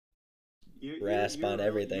Rasp on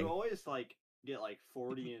everything. You always like get like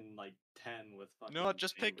 40 and like 10 with fucking. No,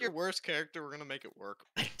 just pick your worst character. We're gonna make it work.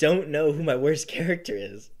 I don't know who my worst character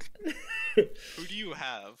is. Who do you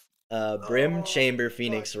have? Brim, Chamber,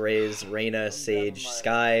 Phoenix, Raze, Reyna, Sage,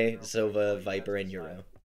 Sky, Sova, Viper, and Euro.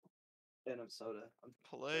 And I'm soda.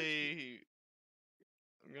 Play.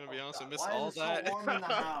 I'm gonna be honest, I missed all that.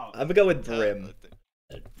 I'm gonna go with Brim.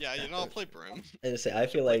 Yeah, you know, I'll play Brim. And say, I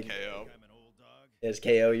feel like KO. Is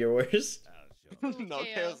KO your worst? No,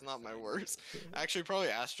 KO's not my worst. Actually, probably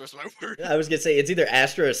Astra's my worst. I was gonna say it's either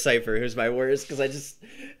Astra or Cypher who's my worst because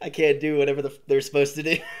I can't do whatever they're supposed to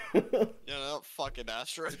do. You know, fucking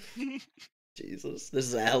Astra. Jesus, this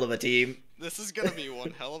is a hell of a team. This is gonna be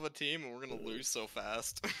one hell of a team, and we're gonna lose so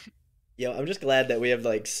fast. Yo, I'm just glad that we have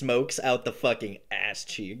like smokes out the fucking ass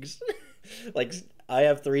cheeks. Like I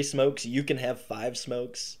have 3 smokes, you can have 5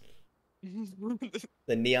 smokes.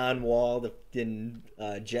 The neon wall,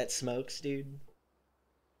 the jet smokes, dude.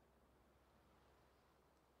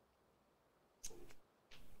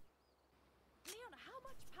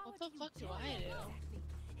 What the fuck do I do?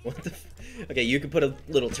 What the? Okay, you can put a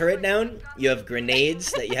little turret down. You have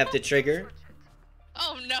grenades that you have to trigger.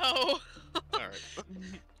 Oh no! Alright.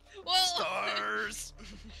 Well... Stars!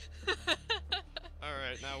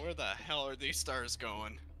 Alright, now where the hell are these stars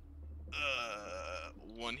going?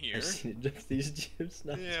 One here. I've seen these gyms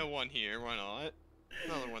now. Yeah, one here, why not?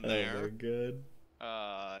 Another one Oh there. my god.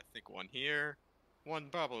 I think one here. One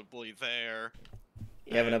probably there.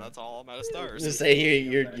 You have enough. That's all I'm out of stars. Just say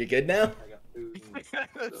you're good now.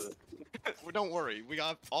 Well, don't worry, we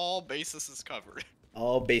got all bases covered.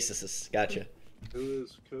 All bases, gotcha. Who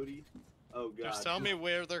is Cody? Oh god. Just tell me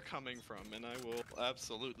where they're coming from, and I will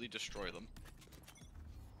absolutely destroy them.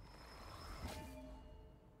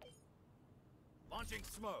 Launching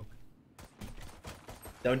smoke.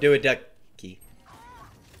 Don't do it, Ducky.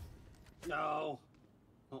 No.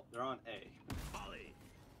 Oh, they're on A. Ollie.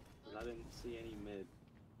 I didn't see any mid.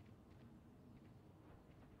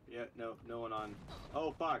 Yeah, no one on.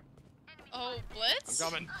 Oh fuck. Oh, Blitz? I'm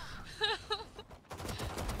coming.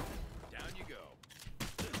 Down you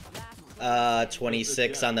go.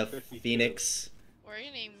 26 on the Phoenix. Where are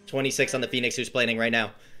you named? 26 on the Phoenix who's planning right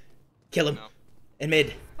now. Kill him. No. In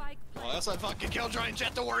mid. Well, that's a fucking Killjoy and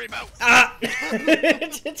Jet to worry about. Ah! I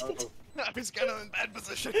was kind of in bad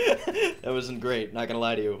position. That wasn't great, not gonna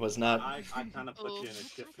lie to you. It was not. I kind of put you in a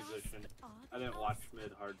shit position. I didn't watch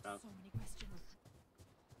mid hard bounce.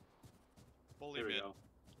 Fully There we mid. go.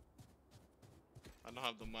 I don't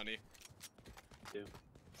have the money.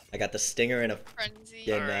 I got the stinger and a Frenzy.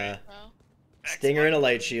 and, Alright. stinger and a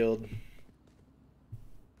light shield.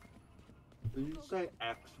 Did you say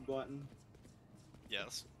X button?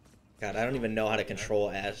 Yes. God, I don't even know how to control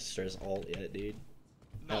Astra's ult yet, dude.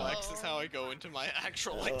 No, Oh. X is how I go into my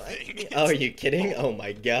actual like thing. Oh, are you kidding? Oh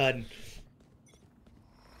my god.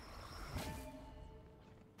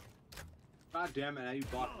 God damn it! Now you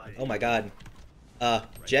bought my. Oh my god.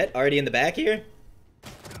 Jet already in the back here?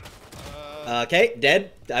 Okay,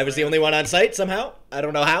 dead. I was the only one on site somehow. I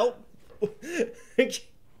don't know how.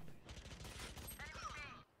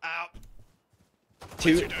 Ow. Two.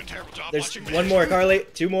 You're doing a terrible job There's watching me. one more, Carly.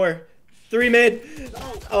 2 more. 3 mid.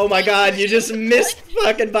 Oh my god, you just missed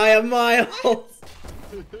fucking by a mile.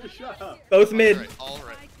 Shut up. Both mid.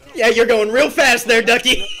 Alright. Yeah, you're going real fast there,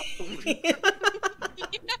 Ducky.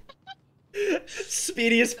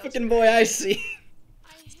 Speediest fucking boy I see.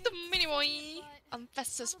 The mini boy. I'm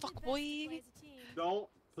fast as fuck, boy.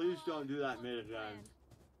 Please don't do that mid again.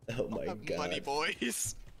 Oh my god. Money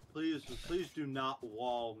boys. Please do not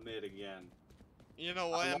wall mid again. You know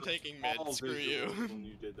why I'm taking mid? All Screw you. visuals when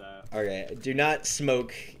you did that. Okay, do not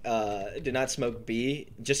smoke B.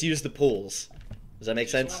 Just use the pools. Does that make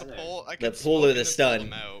sense? The pool, I The can pool smoke or and the then pull stun.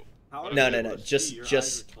 them out. How are No, you no, able no. to see? Just Your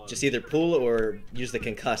eyes are closed. just either pool or use the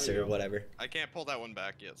concussor or whatever. I can't pull that one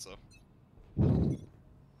back yet, so.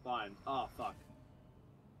 Fine. Oh fuck.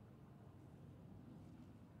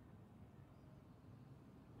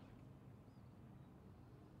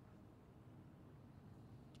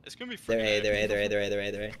 It's gonna be They're freaking A, they're A, they're A, they're A, they're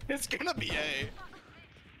A, they're A. It's gonna be A. Alright,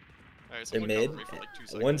 They're someone mid. cover me for like 2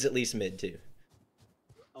 seconds. One's at least mid too.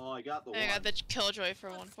 Oh, I got the one. I got the Killjoy for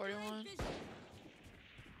 141.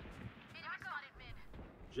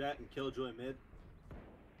 Jet and Killjoy mid.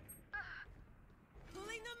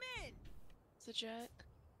 It's a Jet.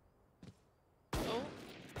 Oh,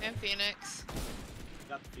 and Phoenix.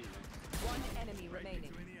 Got the Phoenix. One enemy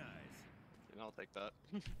remaining. And I'll take that.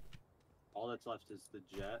 All that's left is the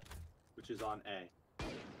Jet, which is on A.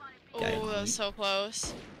 Oh, Yeah. that was so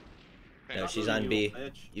close. No, Okay, she's on B.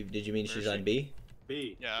 Did you mean she's on B?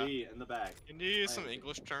 B. Yeah. B in the bag. Can you use some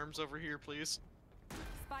English terms over here, please?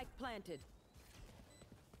 Spike planted.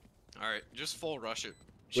 Alright, just full rush it.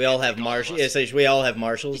 She We all can't have take all of marshals. us. Yes, we all have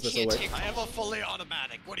marshals. You This will can't work. take I have a fully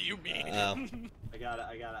automatic. What do you mean? I got it.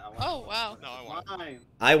 I want Oh, wow. No, I want it. mine.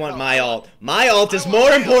 I want No, my I alt. My alt is I want more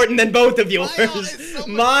my important than both of yours. My alt is so much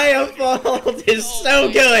My better. alt is Oh so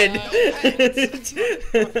my good. Fuck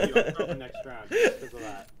you, I'm throwing next round just because of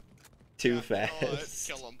that. Too Yeah, fast.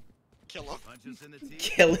 Kill him. Kill him. Punches in the teeth.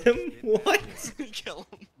 Kill him? What? Kill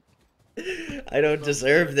him. I don't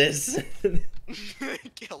deserve this.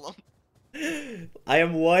 Kill him. I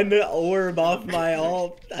am one orb off my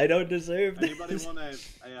alt. I don't deserve Anybody this. want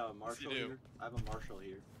a marshal You do. here? I have a marshal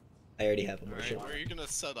here. I already have a Alright, marshal. where are you gonna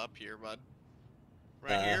set up here, bud?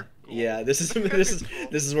 Right here? Cool. Yeah, this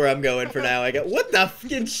is where I'm going for now. I go, what the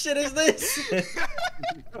fucking shit is this?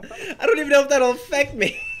 I don't even know if that'll affect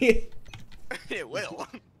me. It will.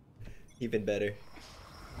 Even better.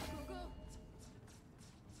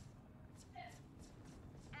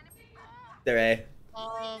 They're A.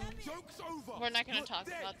 Joke's over. We're not gonna You're talk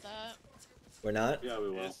dead. about that. We're not? Yeah, we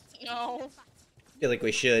will. No. I feel like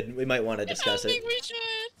we should. We might want to I don't discuss think it. we should.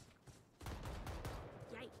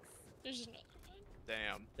 There's another one.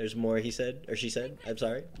 Damn. There's more, he said. Or she said. I'm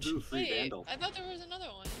sorry. Ooh, free Wait, vandal. I thought there was another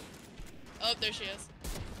one. Oh, there she is.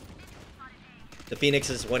 The Phoenix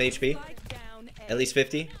is 1 HP. Spike down A. At least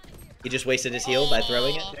 50. He just wasted his heal by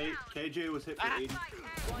throwing it. Aw. KJ was hit for 80.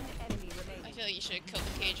 One enemy I remaining. feel like you should have killed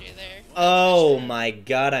the KJ there. Oh my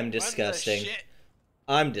god, I'm What the disgusting. shit?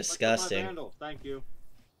 I'm Look at my disgusting. vandal. Thank you.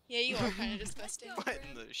 Yeah, you are kind of disgusting. What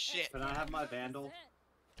in the shit? Can I have my vandal?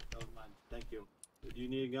 Oh, mine. Thank you. Do you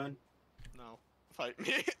need a gun? No. Fight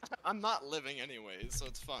me. I'm not living anyways, so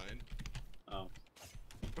it's fine. Oh.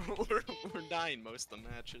 we're dying most of the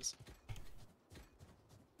matches.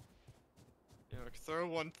 Yeah, throw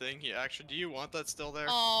one thing here. Actually, do you want that still there?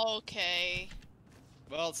 Oh, okay.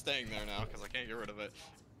 Well, it's staying there now because I can't get rid of it.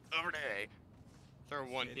 Over to A. Throw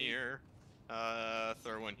one here.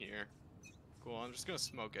 Throw one here. Cool. I'm just gonna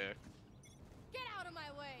smoke A. Get out of my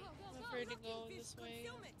way. I'm afraid to go this way.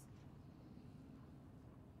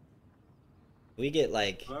 We get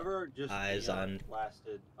like Whoever just eyes on.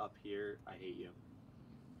 blasted up here, I hate you.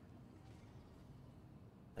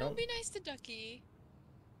 I don't Don't be nice to Ducky.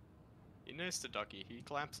 Be nice to Ducky. He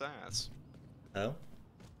claps ass. Oh.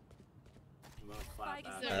 I'm gonna clap Spike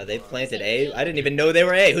that. is there. They've planted A. I didn't even know they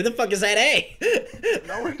were A. Who the fuck is that A?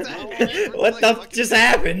 No one's at A. What the f just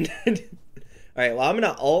happened? Alright, well I'm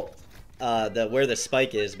gonna ult where the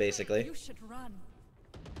spike is basically. You should run.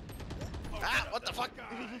 Ah! What the fuck?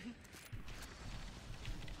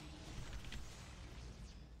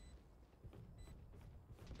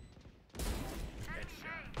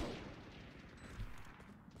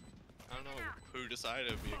 I don't know who decided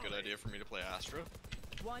it would be a good idea for me to play Astra.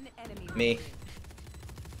 One enemy Me. remaining.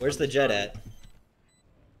 Where's the jet at?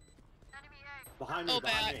 Behind me, Oh,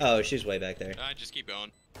 behind me. bad. Oh, she's way back there. I just keep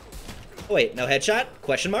going. Oh, wait, no headshot?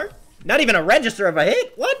 Question mark? Not even a register of a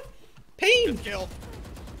hit? What? Pain! Kill.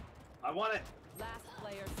 I want it. Last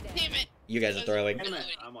player standing. Damn it. You guys are throwing. Damn it.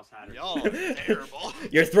 I almost had her. Y'all are terrible.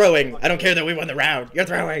 You're throwing. I don't care that we won the round. You're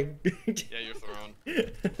throwing. Yeah, you're thrown.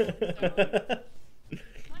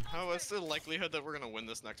 What's the likelihood that we're gonna win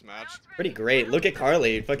this next match? Pretty great. Look at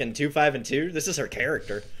Carly. Fucking 2, 5, and 2. This is her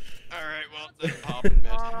character. Alright, well, then pop in mid.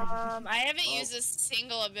 I haven't used a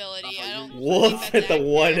single ability. I don't. Wolf think at the that's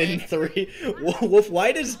 1 and accurate. 3. Wolf,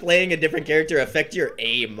 why does playing a different character affect your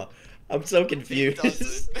aim? I'm so confused.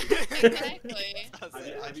 Exactly.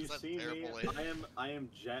 Have you seen me? I am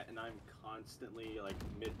Jet and I'm constantly like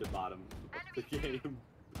mid to bottom of the game.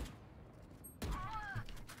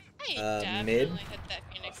 I definitely mid? hit that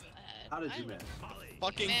Phoenix in the head. How did you I- miss?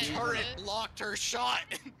 Fucking Man, turret what? blocked her shot.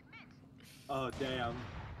 Oh damn.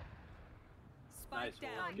 Spike Nice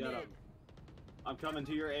down work. Get mid. him. I'm coming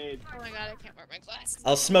to your aid. Oh my god, I can't wear my glasses.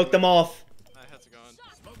 I'll smoke them off. My head's gone.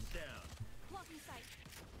 Smoke's down.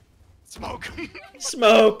 Smoke.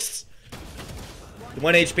 Smokes.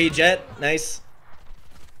 1 HP jet. Nice.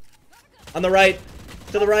 On the right.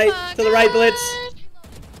 To the right. To the right, Blitz.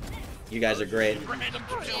 You guys are great. Random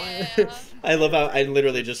Yeah. I love how I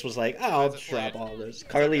literally just was like, oh, I'll How's it drop played? all this.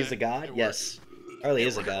 Carly is a god? It Yes. Carly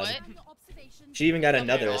is a god. What? She even got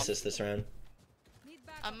another Okay. assist this round.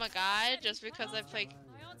 I'm a god just because I play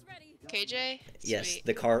KJ? Yes, Sweet.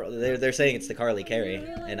 they're saying it's the Carly carry,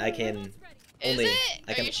 and I can only Is it?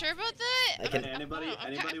 I Are can you sure about that? I can- Anybody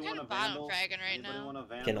I'm want a bottom vandal? fragging right Anybody now. want a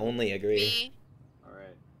vandal? can only agree. Me.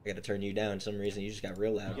 Alright. I gotta turn you down. Some reason you just got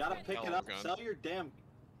real You loud. gotta pick it up. Gun. Sell your damn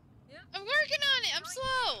I'm working on it. I'm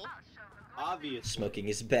slow. obvious. Smoking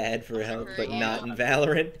is bad for health, but Yeah. not in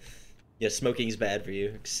Valorant. Yeah, smoking's bad for you.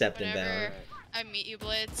 Accept and Whenever bound. I meet you,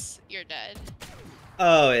 Blitz, you're dead.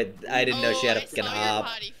 Oh, I didn't know she had a I fucking saw your op.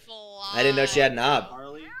 body fly. I didn't know she had an op.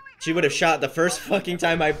 Harley, She would have shot the first fucking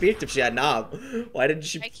time I peeked if she had an op. Why didn't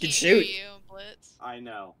she I fucking can't hear shoot? you, Blitz. I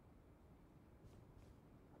know.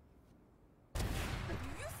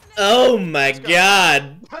 Oh my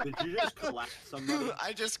god. Did you just collapse somebody?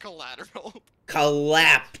 I just collateral.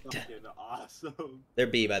 Collapsed. Fucking awesome. They're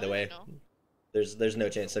B, by the I way. don't know. There's no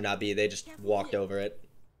chance they're not B. They just walked over it.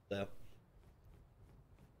 So.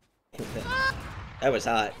 That was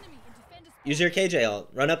hot. Use your KJ ult.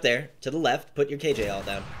 Run up there to the left. Put your KJ ult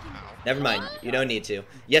down. Never mind. You don't need to.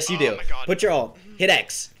 Yes, you do. Oh my God. Put your ult. Hit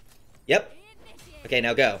X. Yep. Okay,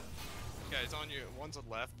 now go. Guys, on you. One's on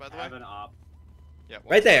left, by the I way. have an op. Yeah. Right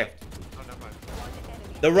one's there. left. Oh, never mind.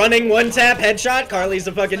 The running one tap headshot. Carly's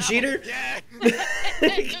a fucking cheater. Yeah.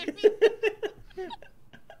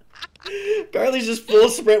 Carly's just full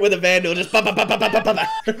sprint with a vandal. Just ba ba ba ba ba ba ba. I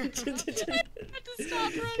had to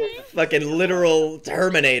stop running. Fucking literal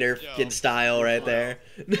Terminator Yo. fucking style right there.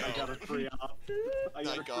 I got a free op. I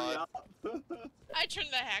got a free God. op. I turned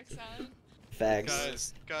the hacks on.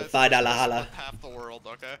 Facts. Guys. $5 I'm just holla. split half the world,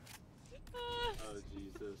 okay? Oh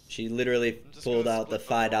Jesus. She literally I'm just pulled gonna out the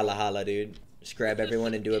split the $5 holla, dude. Just grab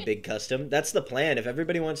everyone and do a big custom. That's the plan. If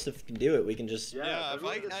everybody wants to do it, we can just. Yeah, Yeah, if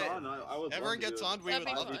everyone if I- gets on, I would Everyone love to gets do on, we That'd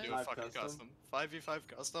would be love to fun. do a fucking custom. 5v5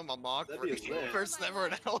 custom, a mock That'd be lit. versus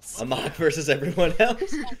everyone else. A mock versus everyone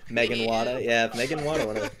else. Megan Wada. Yeah, if Megan Wada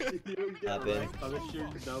wanna. You would get Hop in. ranked on the sheer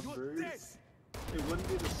numbers. It wouldn't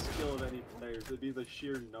be the skill of any players, it'd be the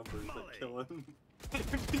sheer numbers that kill him.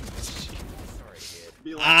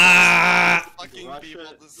 Be like, Ah! Fucking Russia- people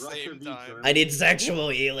at the Russia same v time. Germany. I need sexual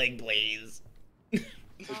healing, please. It'd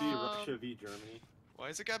be Russia v Germany. Why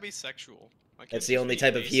is it gotta be sexual? Why can't That's it the just only be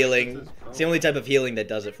type of basic? healing. It's the only type of healing that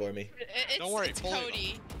does it for me. It's, Don't worry, it's fully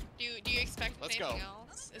Cody. Do you expect Let's anything go.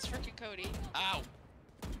 else? It's freaking Cody. Ow!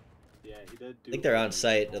 Yeah, he did do I think they're on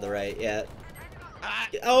site to the right. Yeah. Ah!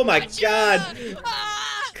 Oh my Gotcha! god.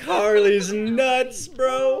 Ah! Carly's nuts,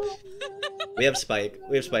 bro. We have Spike.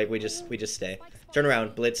 We have Spike. We just stay. Turn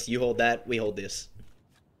around, Blitz. You hold that. We hold this.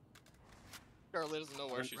 Carly doesn't know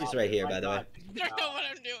where she's She's right here, by the way. I don't know what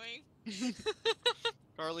I'm doing.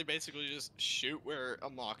 Carly basically just shoot where a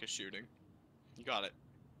mock is shooting. You got it.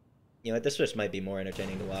 You know what? This switch might be more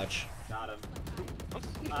entertaining to watch. Got him.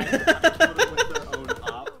 I killed him with their own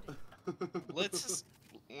op.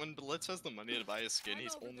 When Blitz has the money to buy a skin,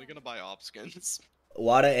 he's only gonna buy op skins.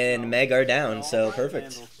 Wada and Meg are down, No, so I'll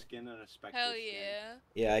perfect. handle skin and a Spectre Hell skin. yeah.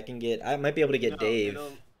 Yeah, I can get. I might be able to get No, Dave.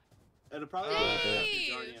 It'll probably Dave! be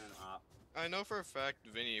a Guardian and op. I know for a fact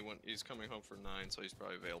Vinny he's coming home for 9, so he's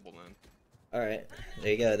probably available then. All right,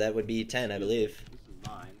 there you go. That would be 10, I believe. This is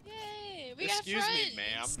mine. Yay, we Excuse got me,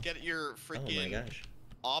 friends. ma'am. Get your Oh my freaking gosh.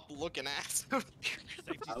 op-looking ass.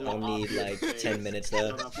 I'll need like 10 minutes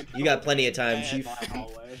Shut though. up and You got plenty of time, Man, Chief. my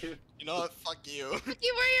hallway. You know what? Fuck you.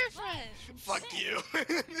 You were your friend. Fuck you.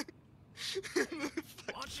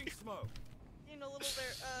 Fuck Launching smoke. Being a little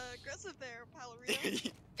aggressive there, Palorino.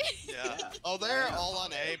 you. Yeah. Oh, they're all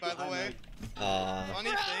on A, by the I'm way. like, Aw. Funny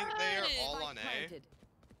thing, they are all on A. Planted.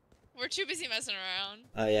 We're too busy messing around.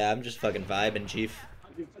 Oh yeah, I'm just fucking vibing, Chief.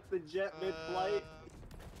 you got the jet mid-flight.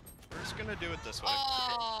 We're just gonna do it this way.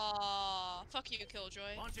 Aww. Fuck you,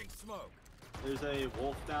 Killjoy. Launching smoke. There's a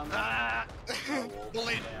wolf down there. Ah! Wolf.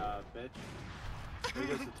 Bullied. Bitch. There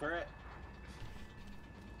goes the turret.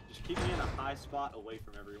 Just keep me in a high spot away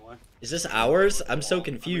from everyone. Is this ours? I'm so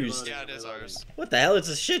confused. Yeah, it is ours. What the hell? It's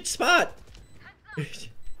a shit spot.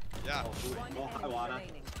 Yeah. One Well, hi, enemy Wada.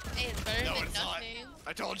 remaining. Hey, it's better No, than it's not. nothing.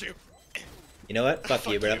 I told you. You know what? Fuck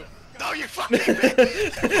you, bro. No, you fucking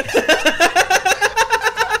bitch.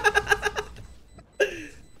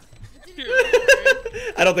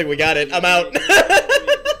 I don't think we got it. I'm out.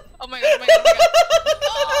 Oh my god, oh my god,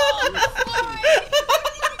 oh my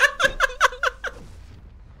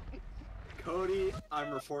god. Cody,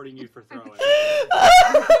 I'm reporting you for throwing.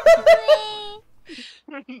 Oh,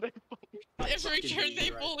 bro. In Fucking return, hate they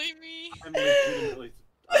you right bully me. I'm legitimately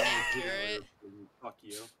Accurate. reporting you. Fuck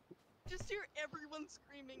you. Just hear everyone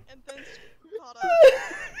screaming and then caught up.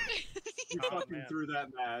 You Oh, fucking man. threw that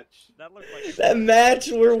match. That looked like That match,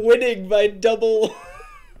 we're winning by double.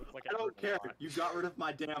 looked like I don't care. lot. You got rid of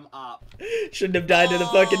my damn op. Shouldn't have died to the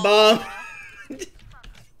fucking bomb.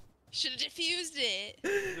 Should have diffused it.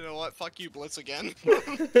 You know what? Fuck you, Blitz again.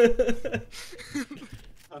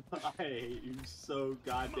 I hate you so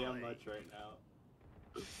goddamn much right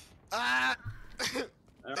now. Ah!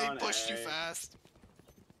 They're They on pushed A. you fast.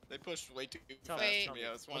 They pushed way too Tell fast me, for me.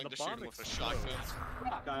 I was when wanting the to shoot bomb him with a explodes, shotgun.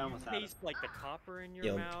 Fuck, I almost had it. taste like the copper in your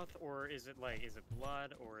Yo. mouth, or is it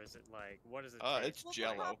blood, or is it like, what is it? It's Well,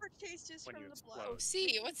 Jello. the proper taste is When from you the explode. blood.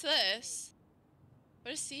 C, what's this?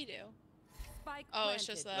 What does C do? Spike Oh, it's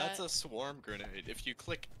just planted. that. That's a swarm grenade. If you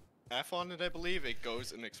click F on it, I believe, it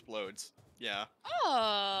goes and explodes. Yeah.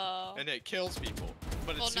 Oh. And it kills people.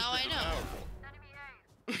 But it's Well, now I super know. powerful.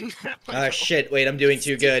 Ah, shit, wait, I'm doing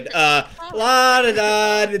too good. La da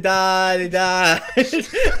da da da da.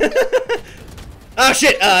 Oh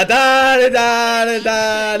shit, da da da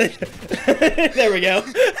da da. There we go.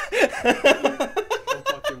 So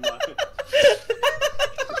fucking much.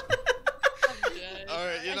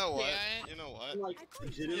 Alright, you know what? can't. You know what? I'm, like,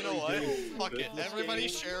 You know legitimately what? doing Fuck good it. this Everybody game.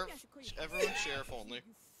 sheriff. Everyone sheriff only.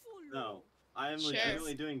 No, I am Sheriff.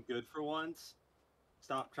 legitimately doing good for once.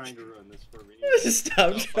 Stop trying to ruin this for me.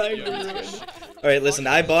 Stop Oh, fuck trying you, to I'm ruin taking it. a- Alright, listen,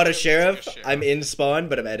 I bought a sheriff. sheriff. I'm in spawn,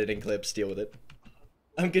 but I'm editing clips. Deal with it.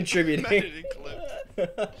 I'm contributing. Editing clips.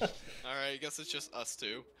 Alright, I guess it's just us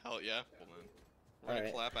two. Hell yeah. Well then. We're gonna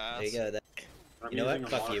Alright, clap ass. there you go. That, I'm you know using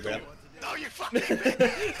what? a Fuck you, bro. marker. No, you fucking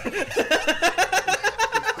bitch!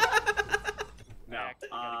 No,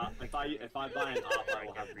 if I buy an op, I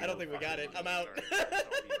will have. I don't think we got it. I'm out. I'll be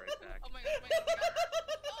right back. Oh my god,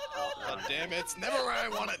 oh my god. God damn it, it's never where I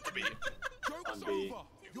want it to be. Joke's On B. over.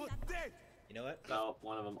 You're dead. You know what? Oh,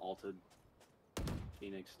 one of them ulted.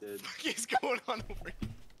 Phoenix did. What is going on over here?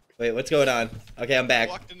 Wait, what's going on? Okay, I'm I back.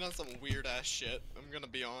 walked in on some weird ass shit. I'm gonna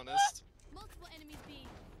be honest. Multiple enemies B.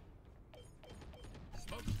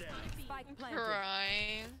 Smoke down. Spike planted.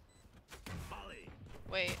 Crying. Molly.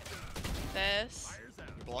 Wait. This. Fires out.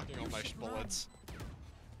 You're blocking all my bullets.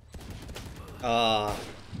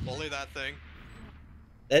 Is Bully that thing.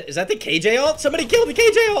 that the KJ ult? Somebody killed the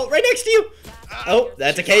KJ ult right next to you! Oh,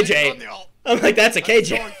 that's a KJ. On the ult. I'm like, that's a I was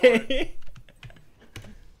going for KJ.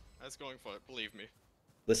 I was going for it, believe me.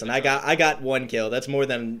 Listen, I got one kill. That's more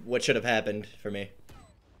than what should have happened for me.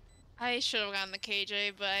 I should have gotten the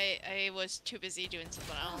KJ, but I was too busy doing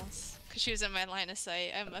something else. Cause she was in my line of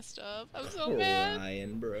sight. I messed up. I'm so mad.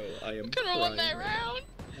 Ryan, bro, I am Could have won that crying. round.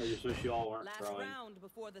 I just wish you all weren't Last throwing. round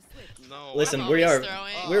before the switch. No. Listen, I'm we always are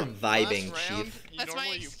throwing. we're last vibing, round, Chief. You That's my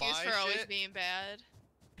normally excuse buy for always shit. being bad.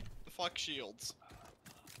 Fuck shields.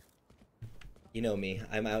 You know me.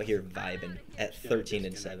 I'm out here vibing at Just gonna 13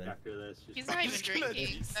 and disconnect 7. After this. Just He's not even just gonna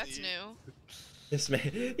drinking. DC. That's new. This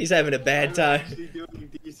man, he's having a bad I'm time. actually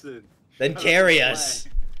doing decent. Then Shut carry up, us.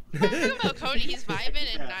 I'm talking about Cody. He's vibing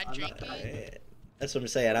and Yeah, not I'm not- drinking. That's what I'm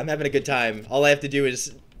saying. I'm having a good time. All I have to do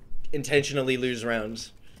is intentionally lose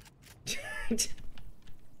rounds. Wait,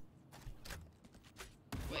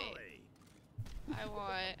 Molly. I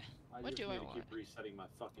want. I What just do I need to want? keep resetting my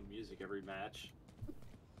fucking music every match.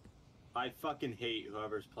 I fucking hate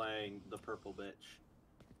whoever's playing the purple bitch.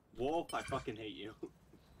 Wolf, I fucking hate you.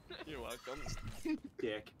 You're welcome.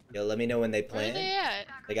 Dick. Yo, let me know when they Where are plan. they at?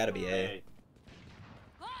 They gotta be A. Hey,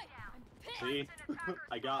 Hi, I'm pissed. see?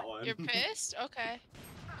 I got one. You're pissed? Okay.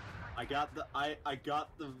 I got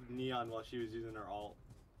the neon while she was using her ult.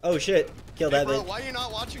 Oh shit! Kill Hey, that bro, bitch. why are you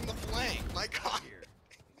not watching the flank? My god.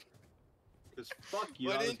 Cause fuck you,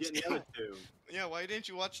 Why I was didn't getting the you? other two. Yeah, why didn't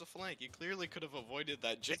you watch the flank? You clearly could have avoided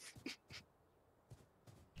that jam.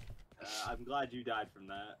 I'm glad you died from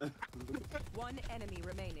that. One enemy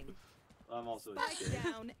remaining. I'm also a Spike dick.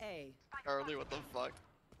 down A. Carly, what the fuck?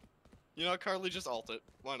 You know, Carly, just ult it.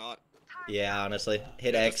 Why not? Yeah, honestly,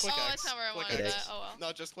 hit Yeah, X. just click Oh, X. that's not where I Click wanted X. that. Oh well.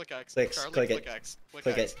 No, just click X. Clicks, Carly, click it. click X. Click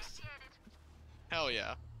Click X. it. Hell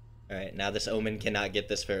yeah. All right, now this Omen cannot get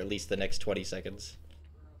this for at least the next 20 seconds.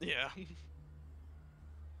 Yeah.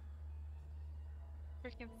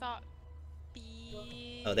 Freaking thought.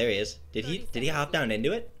 B. Oh, there he is. Did he hop down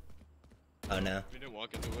into it? Oh no. We didn't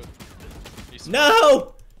walk into it. He's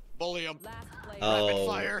No! Bully him. Last player. Oh,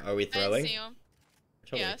 fire. are we I didn't throwing? see him.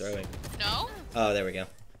 Totally Yes. throwing. No? Oh, there we go.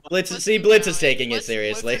 Blitz, Blitz see, is Blitz is throwing. taking it Blitz-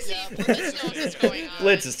 seriously. Blitz is- yeah, Blitz Blitz knows is- what's going on.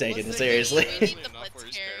 Blitz is taking it Blitz is seriously. We need the enough blitz where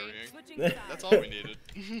he's carry. carrying. Switching sides. That's all we needed.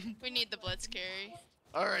 We need the blitz carry.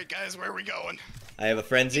 Alright, guys, where are we going? I have a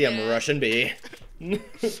frenzy. I'm Yeah. rushing B.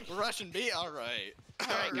 Russian B? Alright.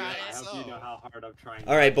 Alright, Yeah, guys. I hope you know how hard I'm trying.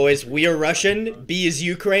 All right, boys, we are Russian. B is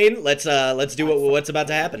Ukraine. Let's do what's about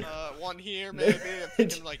to happen. One here, maybe. I'm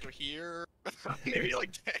thinking like here. Maybe like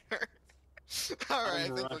there. Alright, I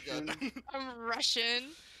I'm think we're Russian. good. I'm Russian.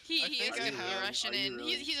 He I is think I gonna be have- a Russian, are you and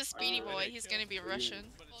really? he's a speedy you boy. really? He's gonna be a Are you- Russian.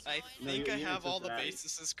 I No, think you I need have to all the drag.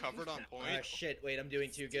 bases covered on point. Ah, shit, wait, I'm doing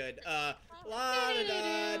too good. La da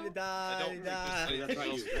da da I da don't think da. there's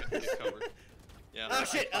anything else we can cover. Yeah. Oh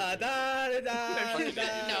shit! Da da da fucking da.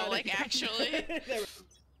 idiot. No, like, actually. There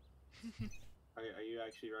we- Are you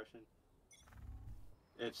actually Russian?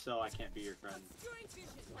 If so, I can't be your friend.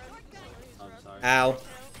 I'm sorry. Ow.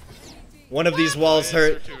 One of these walls Yes, or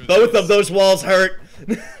hurt. two of Both these. of those walls hurt.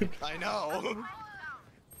 I know.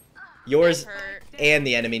 Yours That hurt. and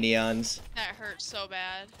the enemy neons. That hurt so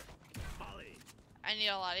bad. Molly. I need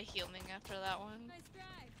a lot of healing after that one.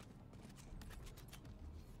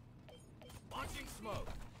 Launching smoke.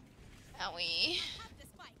 Owie.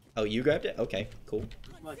 Oh, you grabbed it? Okay, cool.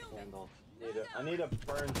 My candle. I need to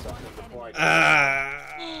burn something before I.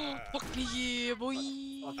 Ah. Fuck yeah, boy.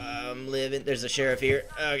 I'm living. There's a sheriff here.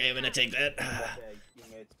 Okay, I'm gonna take that.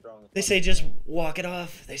 Teammates throwing the They say just walk it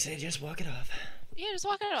off. They say just walk it off. Yeah, just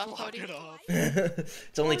walk it off, Walk Cody. it off.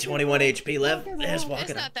 It's only 21 HP left. Just walk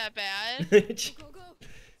It's it not that bad. off.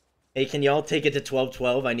 Hey, can y'all take it to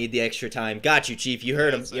 12-12? I need the extra time. Got you, Chief. You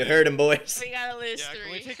heard him. You heard him, boys. We gotta lose Yeah,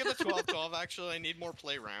 can we 3. take it to 12-12? Actually, I need more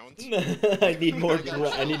play rounds. I need more.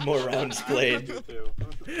 I need more rounds played.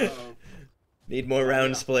 Need more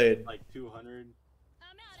rounds played. Like 200.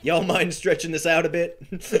 Y'all mind stretching this out a bit?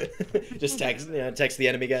 Just text, text the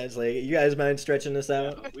enemy guys. Like, you guys mind stretching this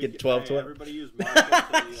out? We Get can- 12 hey, 12. Everybody use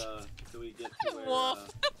Marco till we get to where, Wolf.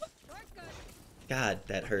 God,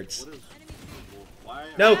 that hurts. what is, why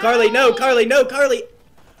No, Carly. No, Carly. No, Carly.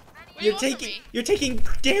 What do you want from me? You're taking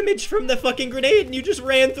damage from the fucking grenade, and you just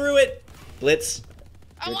ran through it. Blitz.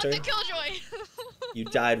 I Your want turn. the killjoy. You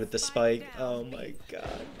died with the spike. Oh my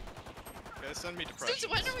god. Guys, send me depression.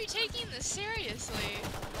 Since when are we taking this seriously?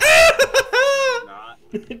 not?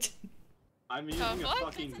 I'm using a fuck?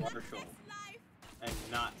 fucking Marshall and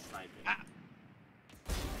not sniping.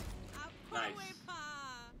 Nice.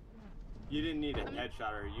 You didn't need a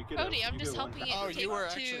headshot, or you could. Cody, I'm just helping it Oh, take you were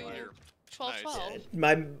to actually here.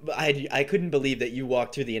 12-12. I couldn't believe that you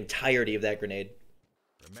walked through the entirety of that grenade.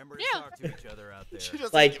 Remember to Yeah. talk to each other out there. She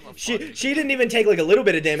doesn't Like give a she fuck. didn't even take like a little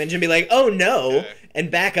bit of damage and be like, oh no, Okay. and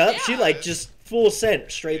back up. She Yeah. like just full sent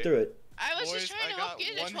straight through it. I was Boys, just trying I to got help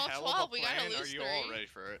get it one to hell of 12-12. a We gotta plan. lose Are 3. you all ready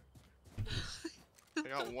for it? I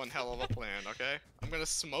got one hell of a plan, okay? I'm gonna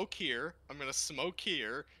smoke here. I'm gonna smoke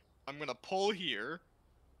here. I'm gonna pull here.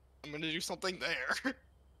 I'm gonna do something there.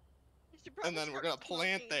 And then we're gonna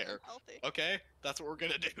plant there. Okay? That's what we're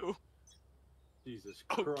gonna do. Jesus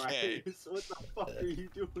Okay. Christ! What the fuck are you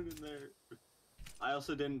doing in there? I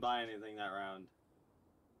also didn't buy anything that round.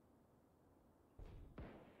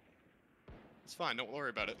 It's fine, don't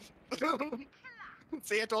worry about it.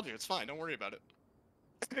 See, I told you, it's fine, don't worry about it.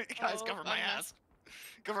 Guys, Oh, cover my goodness. ass.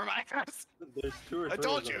 Cover my ass. There's 2 or 3 I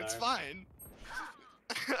told of you, them it's there. fine.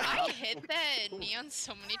 I hit that neon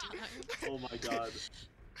so many times. Oh my god.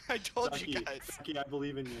 I told Ducky, you guys. Ducky, I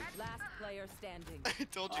believe in you. Last player standing. I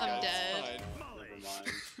told you I'm guys, dead. it's fine. Never mind.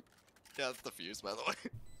 Yeah, that's the fuse, by the way.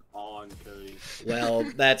 All on Cody. Well,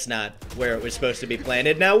 that's not where it was supposed to be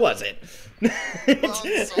planted. Now was it? Well,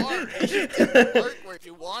 I'm sorry. It didn't work where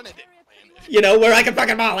you wanted it planted. You know where I can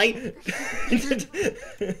fucking molly.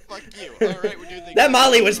 Fuck you. Alright, we're doing the That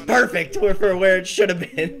molly was exact same perfect for where it should have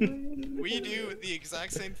been. We do the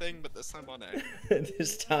exact same thing, but this time on A.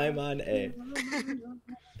 This time on A.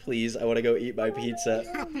 Please, I want to go eat my pizza.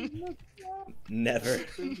 Never.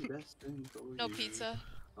 No pizza.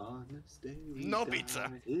 No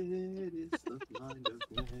pizza. It is the mind of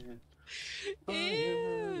man. Fire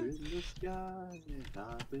Ew. in the sky,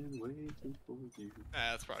 I've been waiting for you.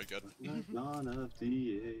 That's probably good. Like none of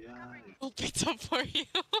the AI. No pizza for you.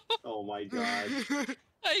 Oh my god.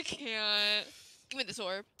 I can't. Give me this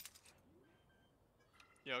orb.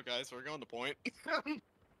 Yo, guys, we're going to point. Jesus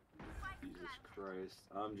Christ.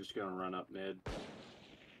 I'm just gonna run up mid.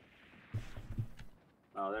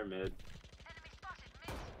 Oh, they're mid.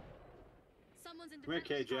 Come here,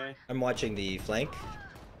 KJ. I'm watching the flank.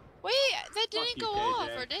 Wait, that didn't you, go KJ. off,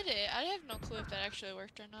 or did it? I have no clue if that actually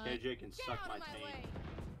worked or not. KJ can suck my taint.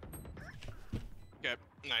 Okay,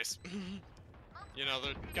 nice. You know,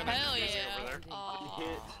 they're gonna Hell be busy yeah. over there. Aw.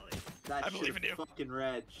 Hit that I believe shit in you. fucking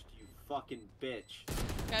reg, you fucking bitch.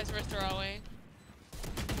 Guys, we're throwing.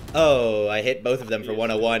 Oh, I hit both of them for Yes,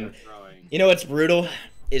 101. they're throwing. You know what's brutal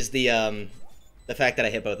is the fact that I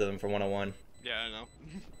hit both of them for 101. Yeah, I know.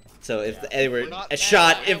 So if Yeah. they were We're not a bad.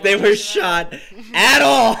 shot, Yeah, if they we're were not shot at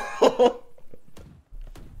all.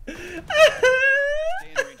 I'm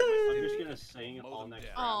just gonna sing all next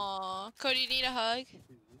round. Aw. Cody, you need a hug?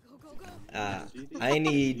 I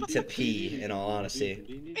need to pee, in all honesty.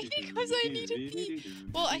 Because I need to pee.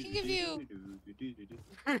 Well, I can give you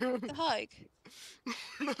the hug.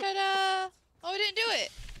 Ta-da! Oh, I didn't do it.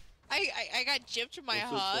 I got gypped from my This is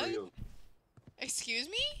for hug. you. Excuse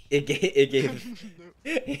me? It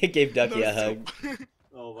gave Ducky a hug.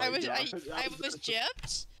 Oh my I was god.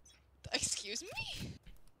 gypped? Excuse me?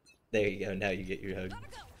 There you go. Now you get your hug.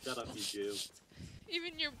 Shut up, you Jew.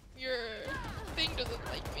 Even your thing doesn't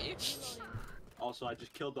like me. Also, I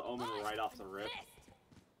just killed the Omen right off the rip.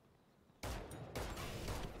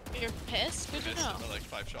 You're pissed? Good to Missed know. by like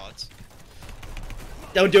 5 shots.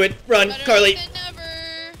 Don't do it. Run, Better Carly. than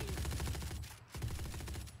never.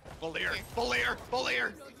 Bullier! Bullier!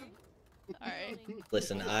 Bullier! Alright.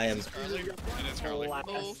 Listen, I am. Carly. It is Carly.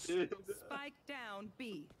 Oof. Dude, Spike down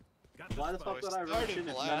B. Got why the spike. fuck would I rush Started in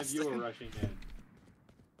if none of you were blasting. rushing in?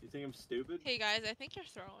 You think I'm stupid? Hey guys, I think you're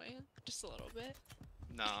throwing. Just a little bit.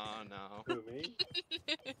 No, no. Who, me?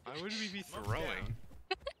 Why would we be throwing?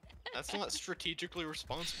 That's not strategically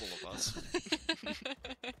responsible of us.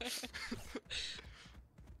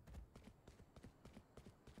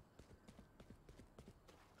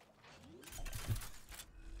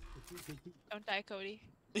 Don't die, Cody.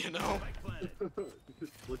 You know? Spike planted.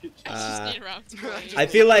 Look at I just need round to play.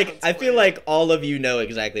 I feel like all of you know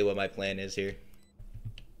exactly what my plan is here.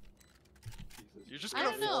 You're just I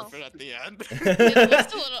gonna don't know. forfeit at the end. It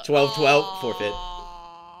was a little- 12-12 forfeit.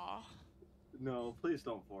 Aw. No, please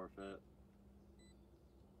don't forfeit.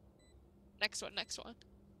 Next one, next one.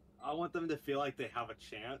 I want them to feel like they have a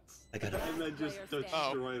chance. I gotta- And then just Player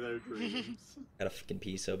destroy their dreams. Gotta fucking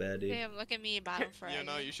pee so bad, dude. Damn, look at me, bottom frag. You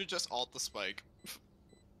know, you should just alt the spike.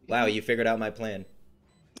 Wow, you figured out my plan.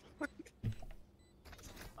 I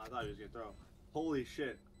thought he was gonna throw. Holy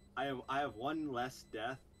shit! I have one less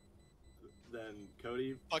death than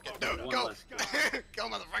Cody. Fuck it, but no, one go! less kill. Go,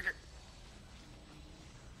 motherfucker!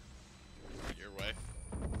 Your way.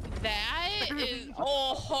 That is.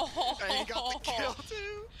 Oh, And you got the kill,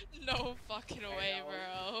 too! No fucking way,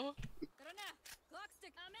 bro.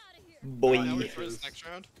 Boy. Now we for this next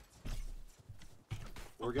round.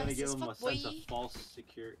 We're gonna Fast give as them a fuck, sense of boy.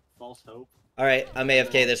 false hope. Alright, I'm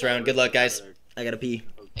AFK this round. Good luck, guys. I gotta pee.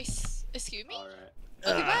 Excuse me? Alright.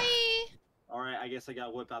 Okay, Ah. bye. Alright, I guess I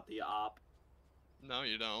gotta whip out the op. No,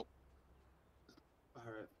 you don't.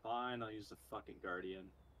 Alright, fine, I'll use the fucking Guardian.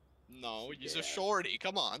 No, use Yeah. a shorty.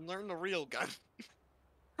 Come on, learn the real gun.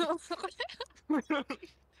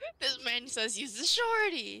 This man says use the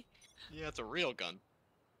shorty. Yeah, it's a real gun.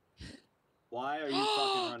 Why are you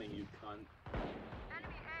fucking running, you cunt?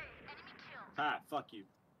 Ha, fuck you.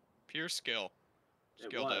 Pure skill. It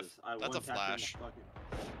Skill was. diff. I That's a one-tapped him flash. the fucking-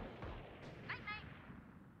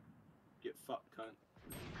 Get fucked, cunt.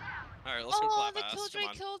 Alright, let's go Oh, clap the ass. killjoy Come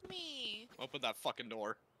on. killed me. Open that fucking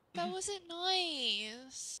door. That wasn't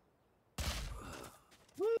nice.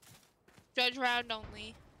 Judge round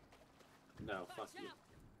only. No, fuck you.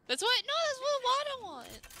 That's what? No, that's what Wada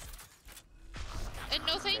wants. And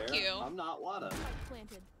no, thank Fair. you. I'm not Wada.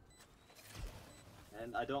 Planted.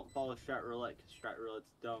 And I don't follow Strat Roulette because Strat Roulette's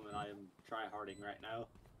dumb and I am tryharding right now.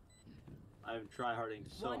 I am tryharding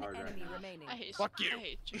so One hard right enemy now. remaining. I hate Fuck you. I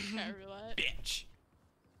hate you, Cat Roulette. Bitch.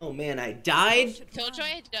 Oh man, I died?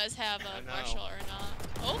 Killjoy does have I a know. martial or not.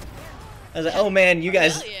 Oh, I was like, oh man, you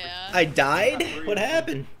guys. hell yeah. I died? What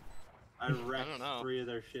happened? I wrecked don't know. 3 of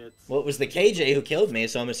their shits. Well, it was the KJ who killed me,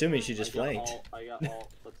 so I'm assuming she just I got flanked. alt, I got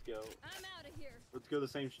alt. Let's go. I'm out of here. Let's go the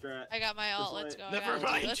same strat. I got my ult. Just Let's like- go. I Never got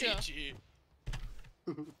it. mind, Let's go. GG.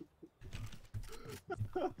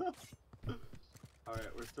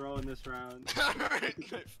 Alright, we're throwing this round.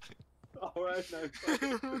 Alright. Alright, nice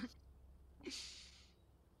fight.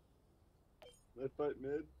 Nice fight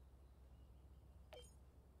mid.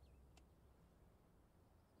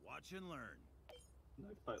 Watch and learn.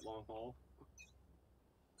 Nice fight long haul.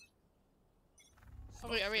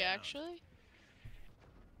 Wait, are we Down. actually?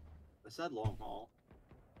 I said long haul.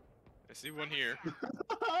 I see one here.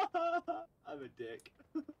 I'm a dick.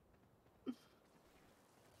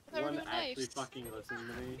 There were One no actually knives. fucking listened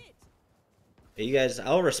to me. Hey, you guys,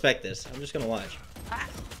 I'll respect this. I'm just gonna watch.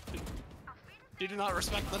 You do not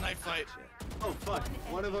respect the knife fight. Oh fuck,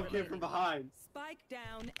 one of them came from behind. Spike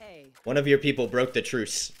down A. One of your people broke the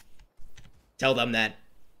truce. Tell them that.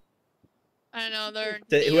 I know they're.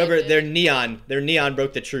 Whoever, their neon. neon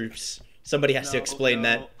broke the truce. Somebody has to explain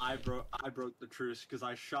that. I broke the truce because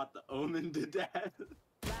I shot the Omen to death.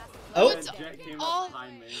 Oh. And then Jet came Oh. up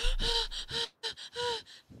behind me.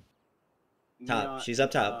 Top, Neon- she's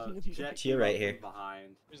up top. Jet To your came right up here. from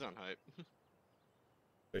behind. He's on hype.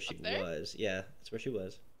 Where she Up there? was. Yeah, that's where she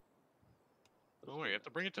was. Don't worry, you have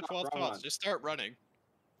to bring it to Stop, 12 wrong spots. one. Just start running.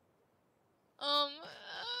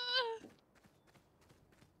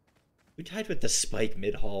 We tied with the spike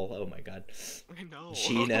mid hall. Oh my god. I know.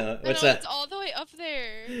 Gino, I what's know, up? it's all the way up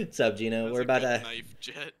there. What's up, Gino? That's We're a about good to. knife,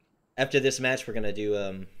 Jet. After this match, we're gonna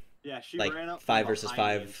do Yeah, she Like, ran up 5 from versus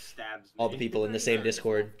behind me 5, and stabs all the me. people in the same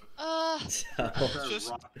Discord. Uh, After I Let's just-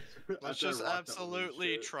 rocked- Let's after I just rocked that woman's absolutely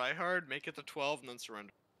shit. try hard, make it to 12, and then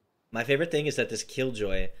surrender. My favorite thing is that this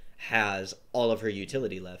Killjoy has all of her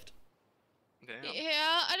utility left. Damn.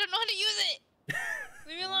 Yeah, I don't know how to use it.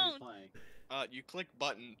 Leave me Why are you alone. playing? You click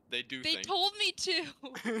button, they do They things. told me to.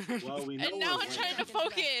 Well, we know And now we're I'm trying to winning.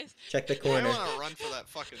 focus. Check the I corner. want to run for that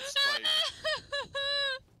fucking spike.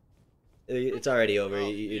 It's already over. Oh,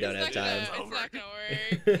 You don't have It's not time. gonna- It's not gonna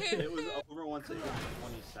work. It was over once it hit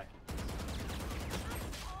 20 seconds.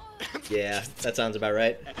 Yeah, that sounds about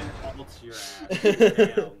right. And ults your ass.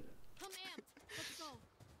 Damn.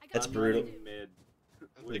 That's I'm brutal. running Mid.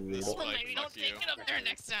 Like With this Oh, spike, maybe don't fuck take you. it up there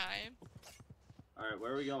next time. Alright,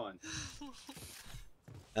 where are we going?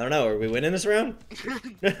 I don't know. Are we winning this round? We're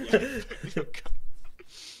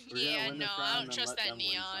Yeah, win no, this I round don't and trust let that them win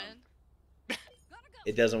neon.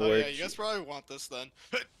 It doesn't Oh work. yeah, you guys probably want this then.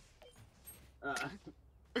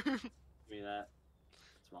 Give me that.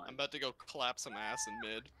 It's fine. I'm about to go clap some ass in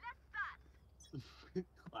mid.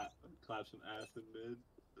 clap some ass in mid.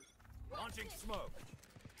 Launching smoke.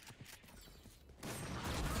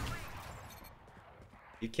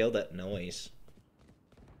 You killed that noise.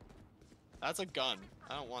 That's a gun.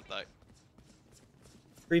 I don't want that.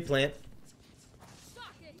 Free plant.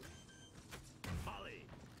 Molly.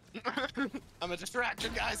 I'm a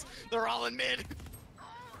distraction, guys. They're all in mid.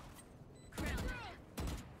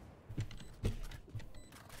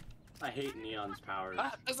 I hate Neon's powers.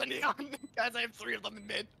 Ah, there's a neon. Guys, I have 3 of them in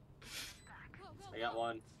mid. I got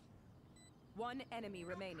one. One enemy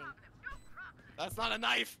remaining. That's not a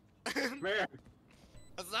knife. Come here.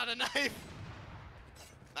 That's not a knife.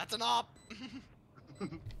 That's an op.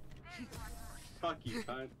 Fuck you,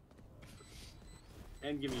 cunt.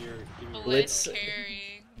 And give me your. Blitz-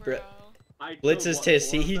 carrying, Br- bro. I Blitz killed, is what,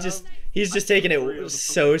 tis. 4 of He's them? just I taking killed 3 of it them.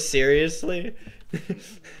 so seriously.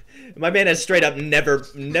 My man has straight up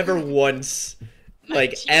never once, My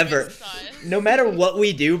like team ever. is sus. No matter what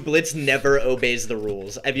we do, Blitz never obeys the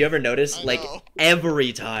rules. Have you ever noticed? I Like know.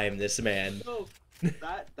 every time, this man. No,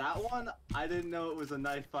 that one, I didn't know it was a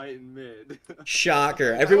knife fight in mid.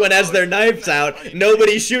 Shocker. Everyone has their knives out.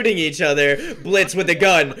 Nobody's shooting each other. Blitz with a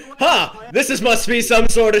gun. Huh, must be some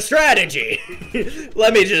sort of strategy.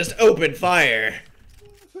 Let me just open fire.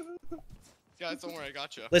 Guys, don't worry, I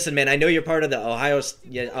got you. Listen, man, I know you're part of the Ohio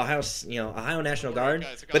National Guard,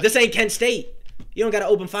 but this ain't Kent State. You don't gotta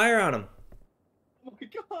open fire on them. Oh my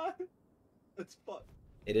god. That's fucked.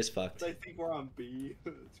 It is fucked. I think we're on B.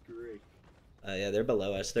 That's great. Yeah, they're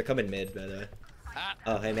below us. They're coming mid, by the way. Ah,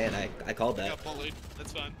 Oh, hey, man, I called I that. got bullied.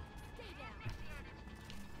 That's fine.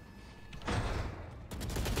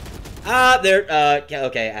 Ah, they're,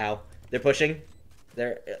 okay, ow. They're pushing.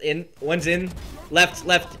 They're in. One's in. Left,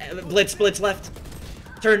 blitz, left.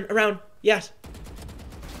 Turn around. Yes.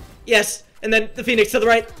 Yes. And then the Phoenix to the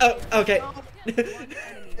right. Oh, okay.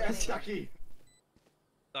 Yes, Chucky.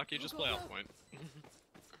 Doc, you just play off point.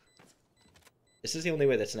 This is the only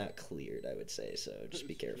way that's not cleared, I would say, so just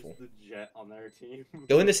be careful. The Jet on their team.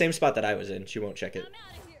 Go in the same spot that I was in. She won't check it.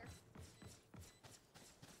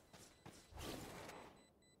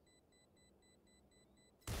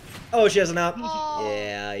 Oh, she has an op. Oh.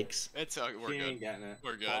 Yeah, yikes. It's we're She ain't good. getting it.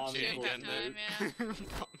 We're good. Bomb She ain't full getting mid. Time,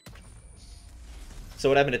 So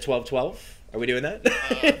what happened to 12-12? Are we doing that?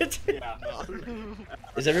 Yeah.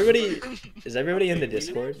 Is everybody in the We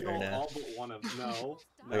Discord didn't or kill no? all but one of no.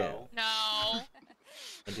 Okay. No.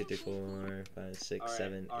 1, 2, 3, 4, 5, 6, Alright,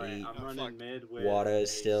 7, 8. I'm Oh, running fuck. mid with Wada a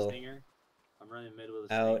is still stinger. I'm running mid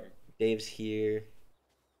with a Out. stinger. Dave's here.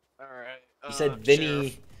 Alright. You said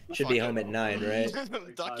Vinny should be home at 9, right?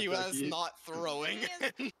 Ducky was Ducky. not throwing.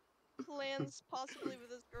 Plans possibly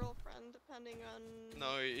with his girlfriend, depending on.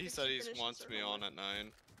 No, he if said he finishes wants her me on homework. at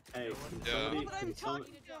 9. Hey, Yeah. No, somebody, but I'm talking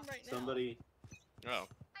to him right now. somebody. Oh.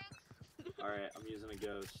 Alright, I'm using a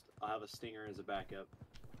ghost. I'll have a stinger as a backup.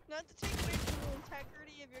 Not to take away from the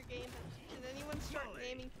integrity of your game, but can anyone start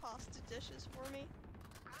naming pasta dishes for me?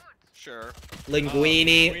 Sure.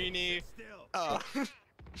 Linguini. Weenie. Still.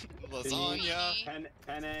 Lasagna.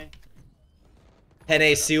 Penne.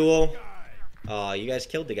 Penne Sewell. Oh, you guys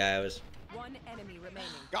killed the guy. I was. One enemy remaining.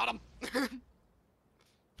 Got him.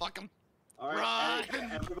 Fuck him. Alright,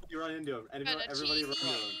 Run! everybody run into him. Everybody run into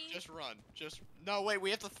him. Just run. Just no. Wait, we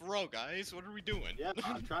have to throw, guys. What are we doing? Yeah,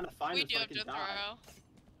 I'm trying to find We him do so I have can to die. throw.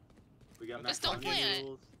 We got Just don't plant.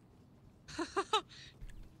 rules.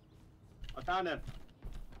 I found him.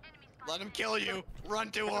 Let him kill you. Run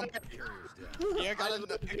to him. Yeah, got him.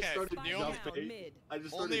 I Okay. started The Down jumping. mid. I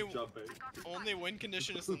just started Only- jumping. only win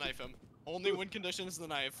condition is to knife him. Only win condition is the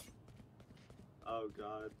knife. Oh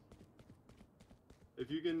god. If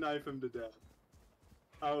you can knife him to death.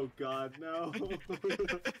 Oh god, no.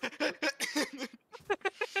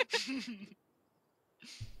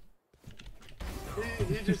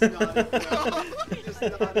 He just nodded no. He just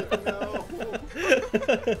nodded no.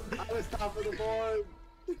 I was top of the board.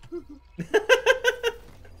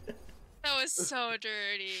 That was so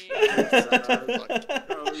dirty.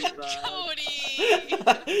 Cody.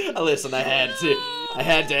 Listen, I had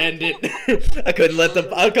to end it. I couldn't let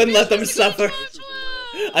them suffer.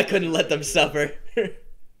 I couldn't let them suffer.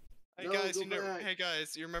 Hey guys, hey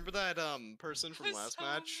guys, you remember that person from last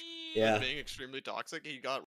match? Yeah. Being extremely toxic. He got